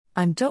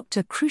I'm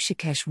Dr.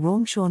 Krushikesh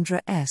Ramchandra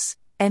S.,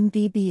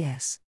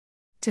 MBBS.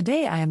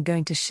 Today I am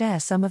going to share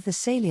some of the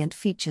salient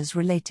features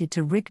related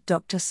to rig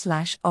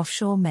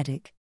doctor/offshore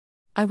medic.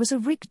 I was a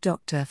rig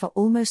doctor for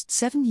almost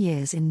 7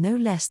 years in no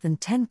less than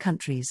 10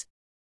 countries.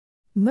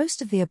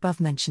 Most of the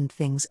above-mentioned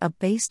things are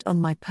based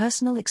on my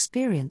personal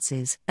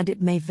experiences, and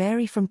it may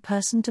vary from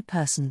person to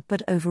person,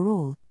 but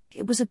overall,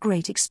 it was a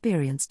great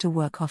experience to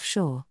work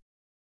offshore.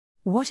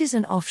 What is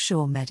an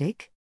offshore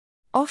medic?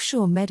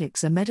 Offshore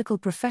medics are medical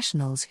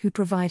professionals who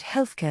provide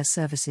healthcare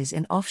services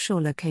in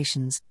offshore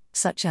locations,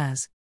 such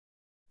as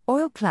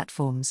oil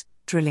platforms,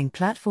 drilling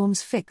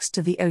platforms fixed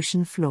to the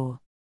ocean floor,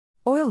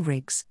 oil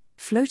rigs,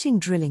 floating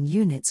drilling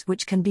units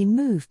which can be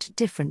moved to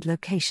different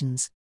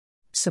locations,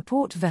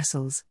 support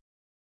vessels,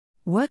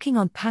 working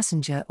on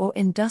passenger or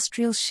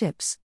industrial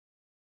ships.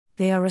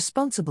 They are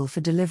responsible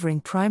for delivering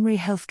primary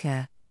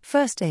healthcare,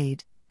 first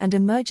aid, and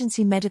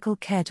emergency medical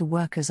care to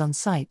workers on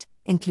site,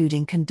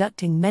 including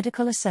conducting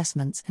medical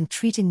assessments and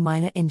treating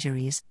minor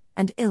injuries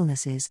and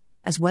illnesses,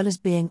 as well as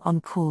being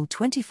on call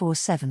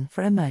 24/7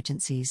 for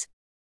emergencies.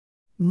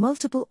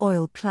 Multiple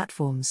oil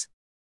platforms.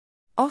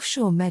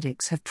 Offshore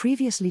medics have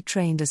previously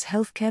trained as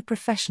healthcare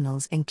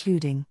professionals,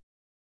 including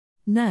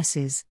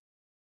nurses,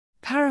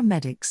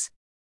 paramedics,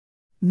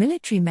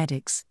 military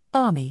medics,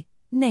 Army,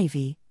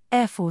 Navy,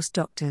 Air Force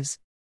doctors.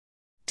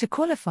 To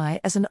qualify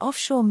as an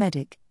offshore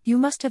medic, you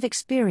must have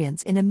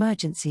experience in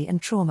emergency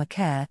and trauma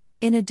care,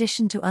 in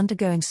addition to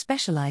undergoing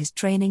specialized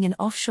training in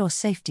offshore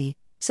safety,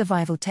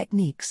 survival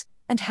techniques,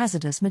 and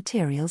hazardous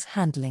materials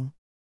handling.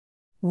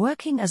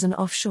 Working as an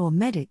offshore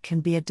medic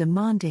can be a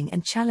demanding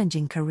and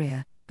challenging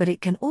career, but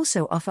it can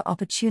also offer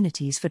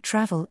opportunities for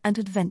travel and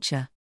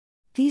adventure.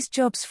 These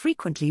jobs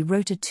frequently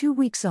rota 2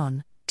 weeks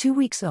on, 2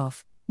 weeks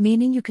off,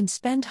 meaning you can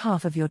spend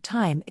half of your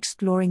time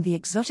exploring the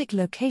exotic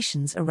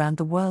locations around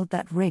the world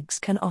that rigs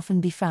can often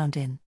be found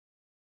in.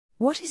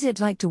 What is it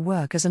like to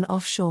work as an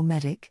offshore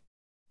medic?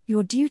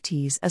 Your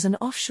duties as an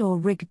offshore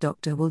rig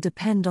doctor will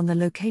depend on the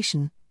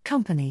location,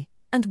 company,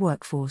 and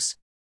workforce.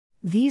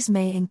 These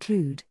may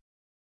include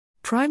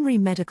primary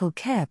medical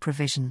care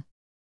provision,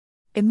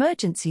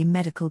 emergency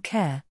medical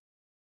care,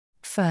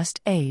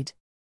 first aid,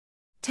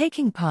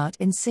 taking part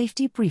in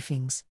safety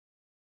briefings,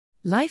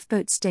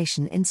 lifeboat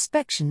station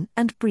inspection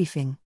and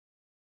briefing,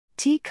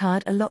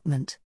 T-card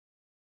allotment,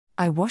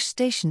 eyewash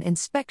station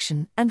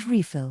inspection and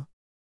refill,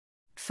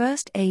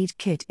 first aid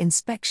kit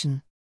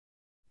inspection,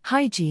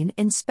 hygiene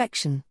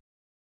inspection,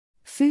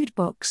 food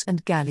box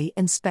and galley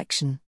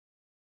inspection,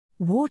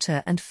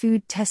 water and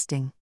food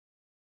testing,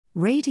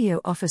 radio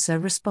officer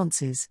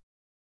responses.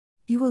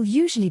 You will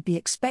usually be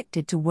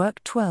expected to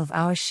work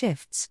 12-hour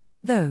shifts,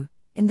 though,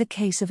 in the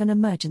case of an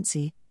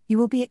emergency, you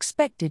will be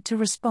expected to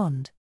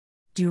respond.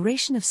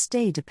 Duration of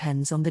stay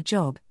depends on the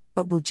job,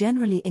 but will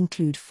generally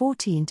include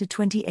 14 to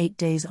 28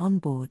 days on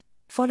board,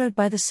 followed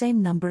by the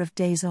same number of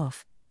days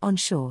off,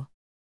 onshore.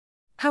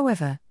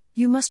 However,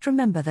 you must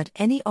remember that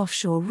any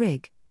offshore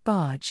rig,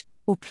 barge,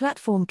 or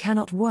platform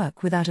cannot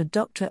work without a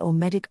doctor or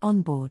medic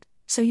on board,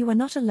 so you are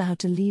not allowed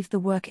to leave the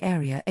work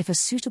area if a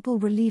suitable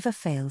reliever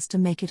fails to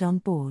make it on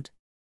board.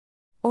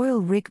 Oil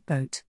rig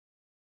boat.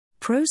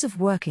 Pros of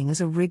working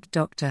as a rig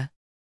doctor.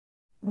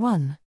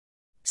 1.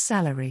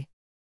 Salary.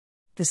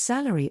 The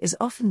salary is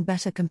often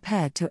better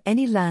compared to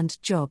any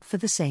land job for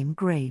the same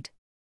grade.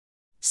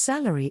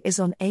 Salary is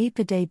on a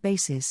per-day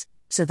basis,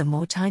 so the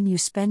more time you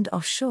spend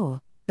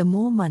offshore, the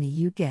more money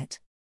you get.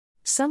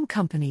 Some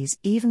companies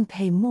even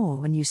pay more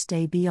when you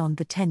stay beyond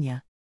the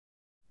tenure.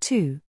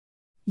 2.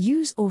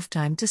 Use off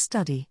time to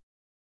study.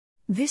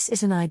 This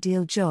is an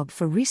ideal job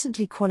for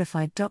recently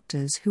qualified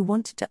doctors who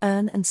want to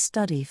earn and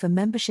study for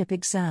membership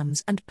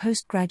exams and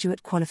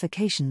postgraduate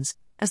qualifications,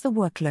 as the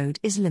workload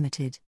is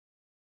limited.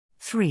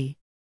 3.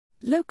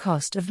 Low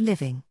cost of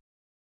living.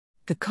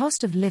 The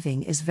cost of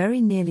living is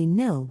very nearly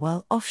nil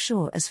while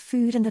offshore, as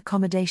food and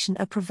accommodation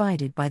are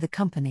provided by the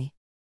company.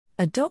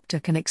 A doctor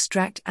can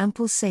extract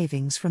ample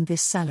savings from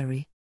this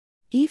salary.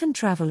 Even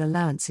travel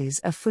allowances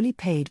are fully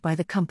paid by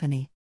the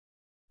company.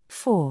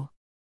 4.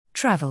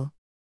 Travel.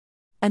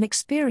 An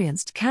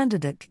experienced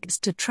candidate gets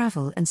to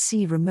travel and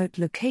see remote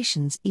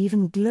locations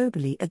even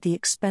globally at the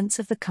expense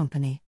of the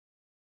company.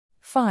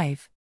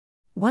 5.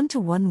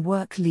 1-to-1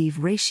 work-leave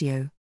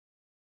ratio.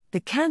 The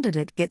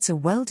candidate gets a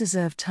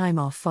well-deserved time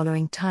off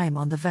following time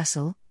on the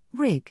vessel,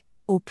 rig,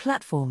 or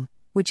platform,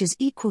 which is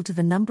equal to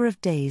the number of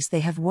days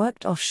they have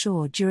worked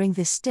offshore during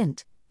this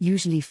stint,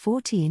 usually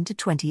 14 to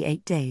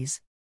 28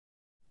 days.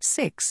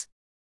 6.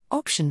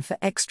 Option for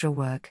extra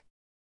work.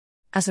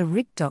 As a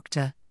rig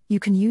doctor,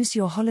 you can use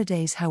your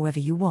holidays however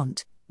you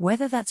want,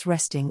 whether that's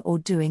resting or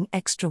doing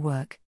extra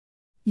work.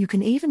 You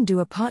can even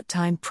do a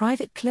part-time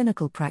private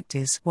clinical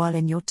practice while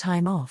in your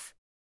time off.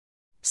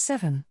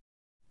 7.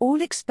 All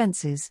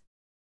expenses.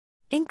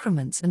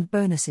 Increments and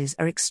bonuses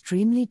are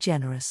extremely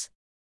generous.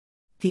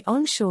 The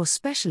onshore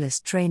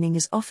specialist training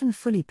is often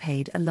fully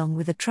paid along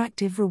with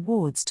attractive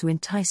rewards to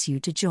entice you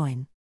to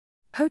join.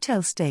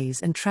 Hotel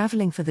stays and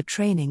traveling for the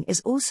training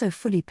is also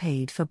fully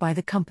paid for by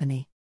the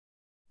company.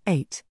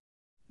 8.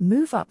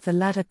 Move up the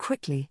ladder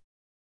quickly.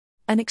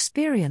 An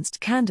experienced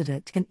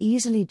candidate can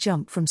easily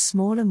jump from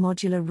smaller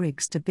modular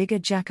rigs to bigger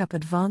jack-up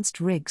advanced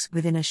rigs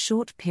within a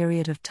short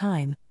period of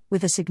time,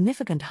 with a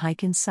significant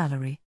hike in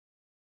salary.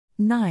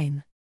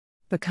 9.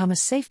 Become a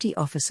safety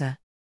officer.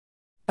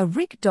 A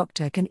rig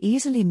doctor can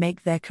easily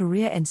make their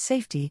career in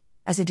safety,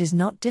 as it is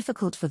not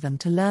difficult for them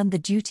to learn the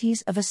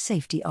duties of a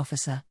safety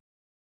officer.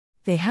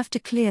 They have to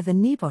clear the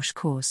NEBOSH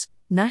course,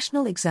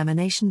 National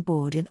Examination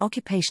Board in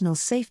Occupational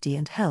Safety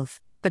and Health,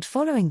 but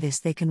following this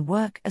they can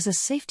work as a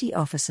safety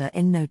officer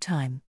in no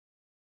time.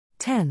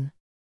 10.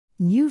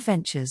 New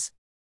ventures.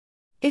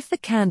 If the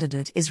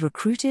candidate is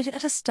recruited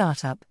at a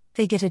startup,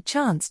 they get a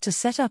chance to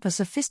set up a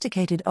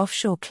sophisticated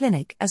offshore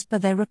clinic as per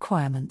their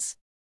requirements.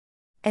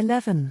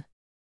 11.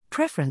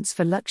 Preference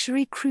for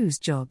luxury cruise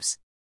jobs.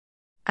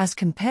 As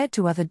compared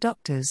to other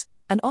doctors,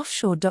 an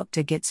offshore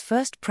doctor gets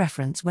first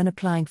preference when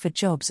applying for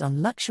jobs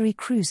on luxury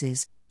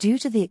cruises, due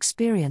to the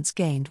experience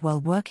gained while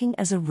working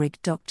as a rig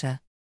doctor.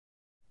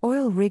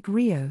 Oil rig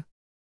Rio.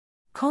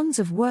 Cons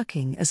of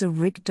working as a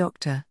rig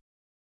doctor.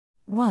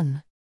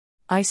 1.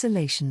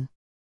 Isolation.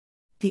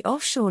 The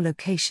offshore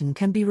location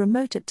can be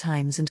remote at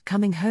times, and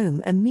coming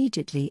home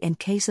immediately in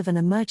case of an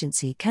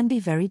emergency can be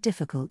very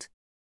difficult.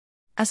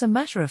 As a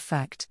matter of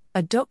fact,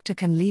 a doctor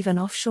can leave an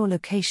offshore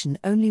location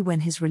only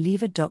when his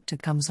reliever doctor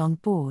comes on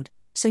board,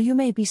 so you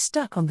may be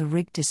stuck on the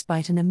rig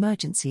despite an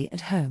emergency at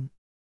home.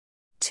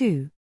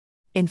 2.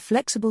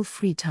 Inflexible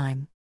free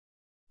time.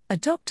 A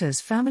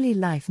doctor's family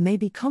life may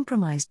be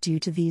compromised due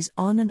to these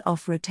on and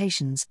off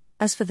rotations,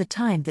 as for the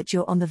time that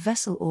you're on the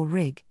vessel or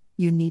rig,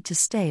 you need to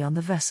stay on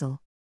the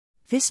vessel.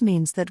 This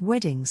means that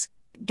weddings,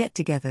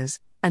 get-togethers,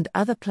 and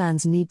other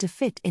plans need to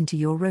fit into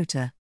your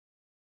rota.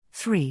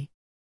 3.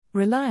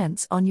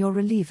 Reliance on your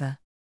reliever.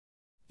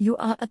 You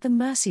are at the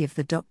mercy of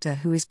the doctor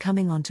who is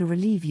coming on to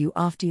relieve you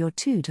after your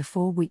 2 to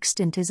 4 week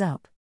stint is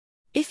up.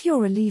 If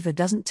your reliever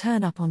doesn't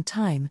turn up on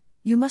time,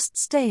 you must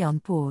stay on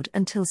board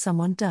until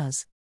someone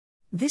does.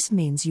 This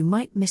means you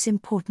might miss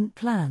important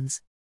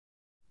plans.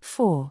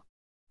 4.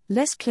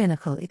 Less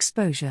clinical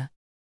exposure.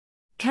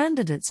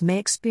 Candidates may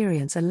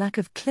experience a lack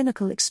of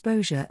clinical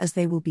exposure as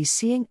they will be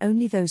seeing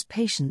only those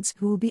patients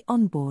who will be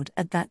on board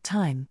at that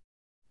time.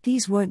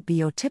 These won't be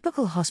your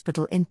typical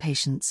hospital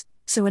inpatients,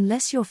 so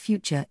unless your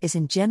future is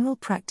in general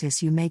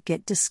practice you may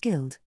get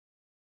de-skilled.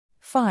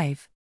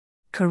 5.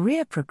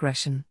 Career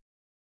progression.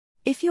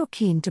 If you're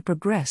keen to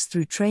progress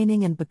through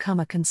training and become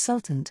a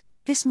consultant,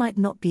 this might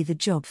not be the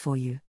job for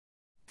you.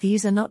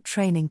 These are not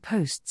training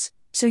posts,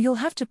 so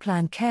you'll have to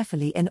plan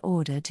carefully in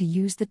order to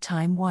use the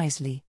time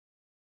wisely.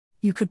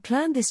 You could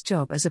plan this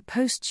job as a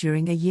post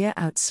during a year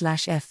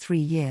out/F3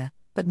 year,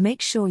 but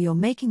make sure you're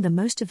making the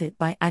most of it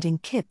by adding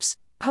KIPs,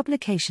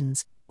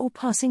 publications, or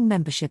passing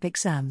membership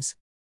exams.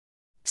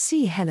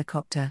 Sea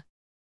helicopter.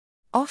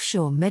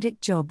 Offshore medic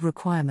job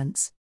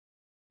requirements.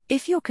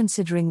 If you're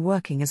considering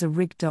working as a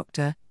rig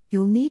doctor,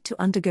 you'll need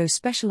to undergo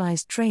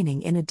specialized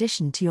training in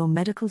addition to your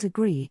medical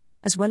degree,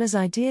 as well as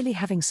ideally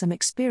having some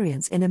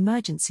experience in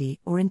emergency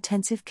or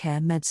intensive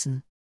care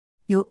medicine.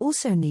 You'll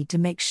also need to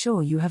make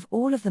sure you have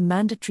all of the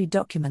mandatory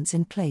documents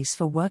in place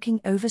for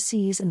working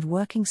overseas and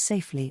working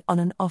safely on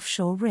an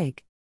offshore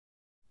rig.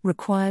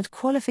 Required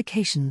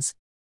qualifications.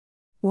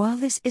 While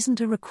this isn't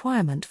a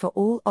requirement for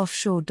all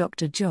offshore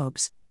doctor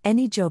jobs,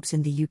 any jobs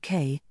in the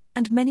UK,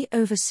 and many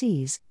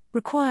overseas,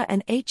 require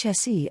an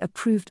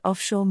HSE-approved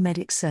offshore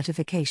medic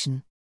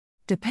certification.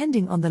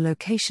 Depending on the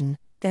location,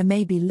 there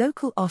may be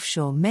local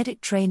offshore medic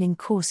training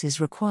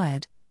courses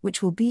required,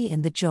 which will be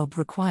in the job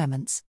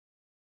requirements.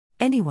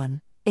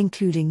 Anyone,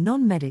 including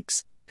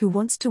non-medics, who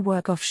wants to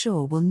work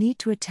offshore will need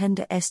to attend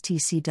a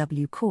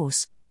STCW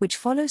course, which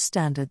follows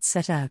standards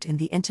set out in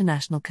the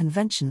International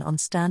Convention on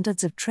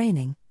Standards of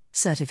Training,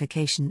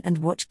 Certification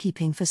and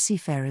Watchkeeping for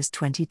Seafarers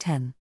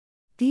 2010.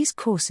 These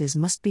courses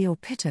must be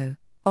OPITO,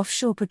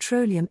 Offshore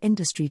Petroleum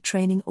Industry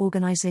Training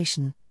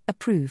Organization,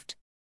 approved.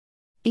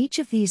 Each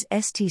of these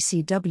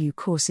STCW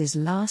courses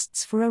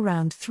lasts for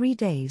around 3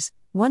 days,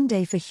 1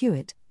 day for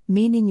Hewitt,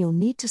 meaning you'll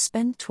need to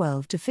spend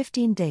 12 to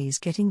 15 days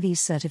getting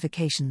these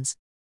certifications.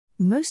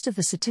 Most of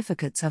the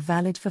certificates are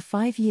valid for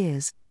 5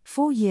 years,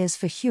 4 years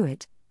for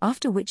Hewitt,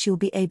 after which you'll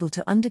be able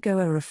to undergo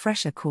a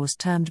refresher course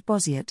termed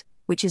BOSIAT,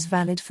 which is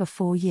valid for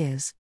 4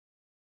 years.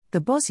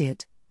 The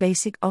BOSIAT,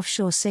 Basic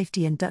Offshore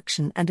Safety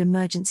Induction and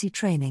Emergency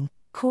Training,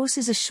 course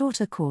is a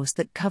shorter course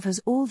that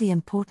covers all the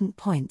important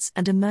points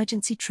and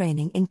emergency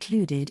training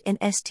included in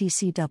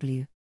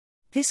STCW.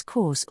 This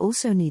course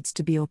also needs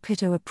to be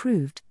OPITO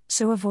approved,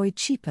 so avoid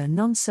cheaper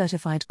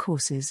non-certified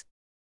courses.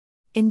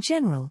 In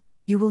general,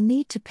 you will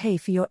need to pay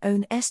for your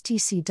own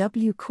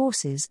STCW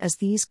courses, as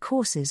these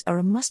courses are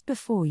a must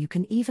before you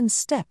can even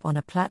step on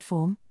a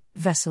platform,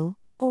 vessel,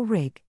 or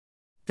rig.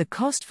 The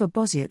cost for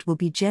BOSIAT will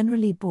be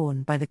generally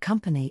borne by the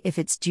company if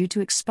it's due to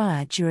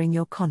expire during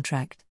your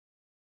contract.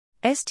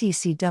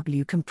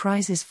 STCW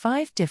comprises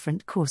 5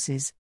 different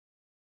courses.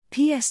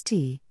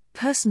 PST,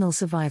 Personal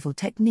Survival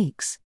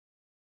Techniques.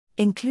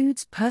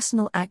 Includes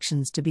personal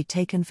actions to be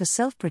taken for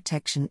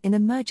self-protection in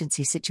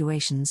emergency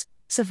situations,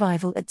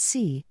 survival at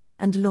sea,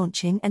 and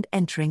launching and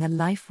entering a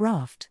life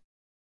raft.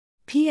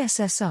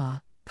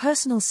 PSSR,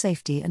 Personal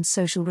Safety and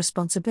Social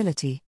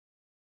Responsibility.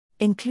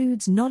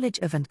 Includes knowledge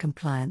of and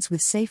compliance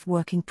with safe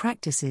working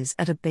practices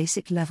at a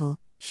basic level,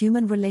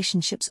 human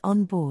relationships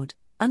on board,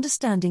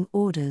 understanding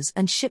orders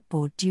and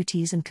shipboard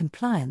duties and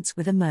compliance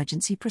with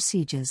emergency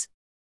procedures.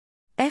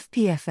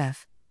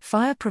 FPFF,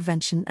 Fire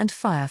Prevention and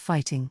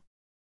Firefighting.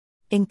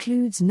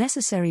 Includes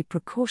necessary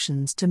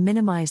precautions to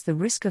minimize the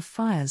risk of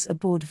fires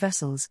aboard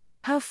vessels,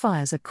 how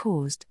fires are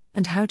caused,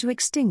 and how to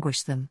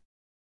extinguish them.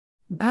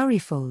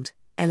 Boweryfold,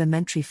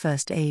 Elementary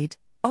First Aid,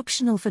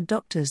 optional for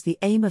doctors. The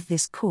aim of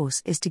this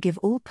course is to give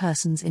all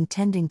persons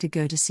intending to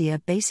go to sea a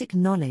basic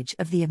knowledge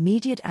of the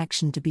immediate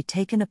action to be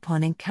taken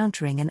upon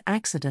encountering an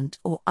accident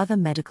or other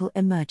medical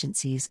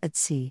emergencies at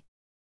sea.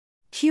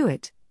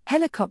 Hewitt,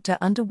 Helicopter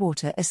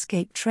Underwater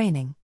Escape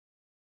Training.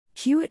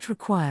 Hewitt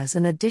requires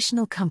an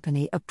additional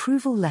company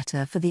approval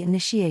letter for the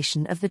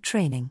initiation of the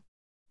training.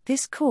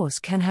 This course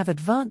can have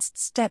advanced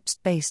steps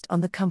based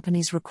on the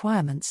company's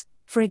requirements.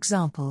 For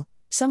example,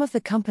 some of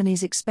the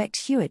companies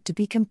expect Hewitt to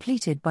be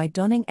completed by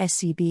donning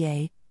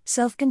SCBA,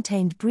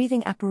 self-contained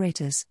breathing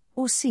apparatus,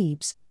 or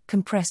SEEBS,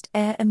 compressed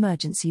air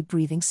emergency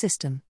breathing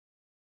system.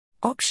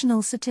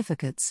 Optional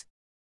certificates.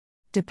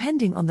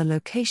 Depending on the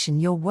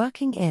location you're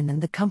working in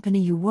and the company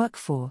you work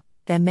for,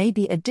 there may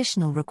be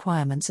additional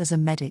requirements as a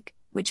medic,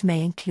 which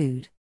may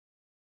include: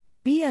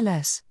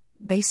 BLS,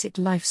 Basic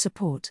Life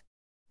Support;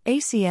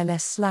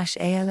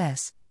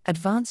 ACLS/ALS,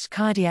 Advanced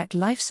Cardiac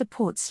Life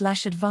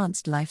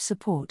Support/Advanced Life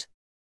Support;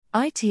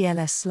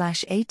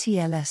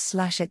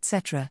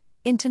 ITLS/ATLS/etc.,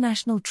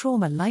 International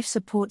Trauma Life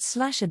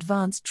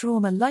Support/Advanced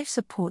Trauma Life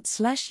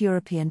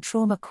Support/European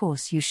Trauma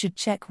Course. You should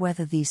check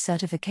whether these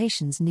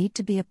certifications need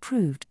to be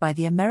approved by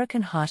the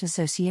American Heart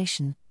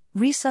Association,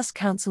 Resus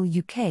Council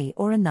UK,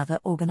 or another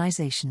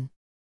organization.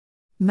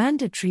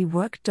 Mandatory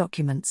work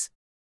documents.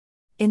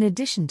 In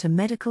addition to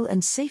medical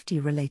and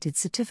safety-related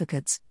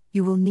certificates,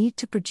 you will need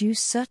to produce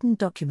certain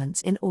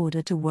documents in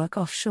order to work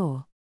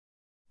offshore.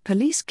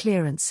 Police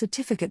Clearance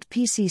Certificate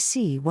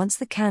 (PCC). Once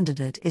the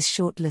candidate is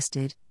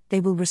shortlisted,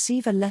 they will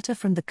receive a letter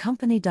from the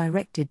company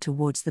directed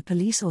towards the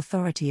police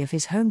authority of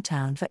his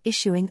hometown for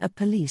issuing a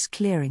police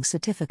clearing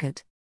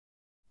certificate.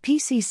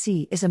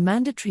 PCC is a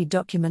mandatory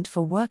document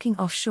for working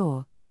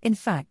offshore. In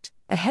fact,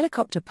 a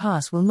helicopter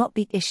pass will not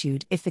be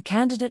issued if the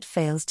candidate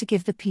fails to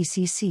give the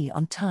PCC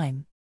on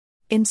time.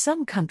 In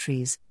some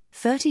countries,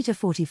 30 to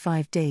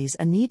 45 days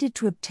are needed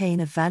to obtain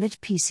a valid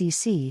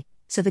PCC,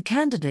 so the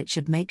candidate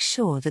should make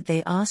sure that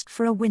they ask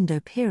for a window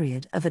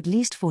period of at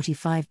least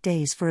 45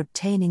 days for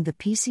obtaining the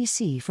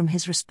PCC from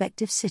his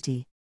respective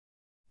city.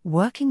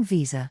 Working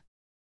visa.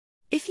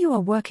 If you are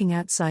working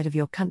outside of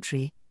your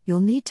country, you'll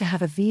need to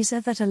have a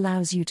visa that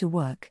allows you to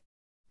work.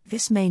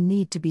 This may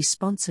need to be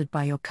sponsored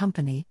by your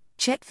company.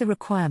 Check the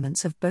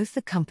requirements of both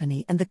the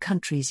company and the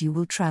countries you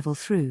will travel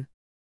through.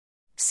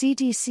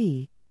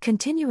 CDC,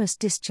 Continuous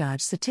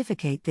Discharge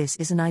Certificate. This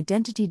is an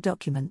identity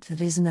document that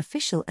is an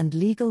official and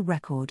legal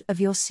record of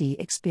your sea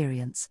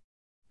experience.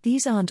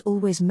 These aren't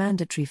always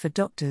mandatory for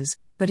doctors,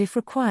 but if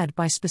required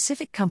by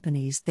specific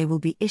companies, they will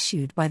be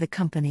issued by the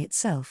company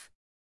itself.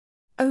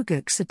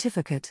 OGUK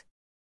Certificate.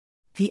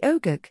 The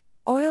OGUK,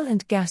 Oil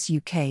and Gas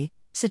UK,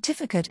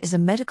 certificate is a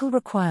medical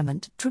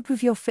requirement to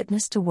prove your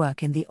fitness to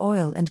work in the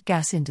oil and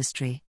gas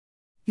industry.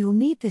 You'll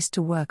need this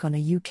to work on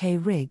a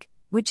UK rig,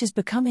 which is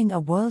becoming a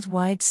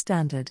worldwide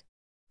standard.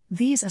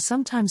 These are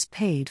sometimes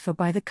paid for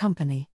by the company.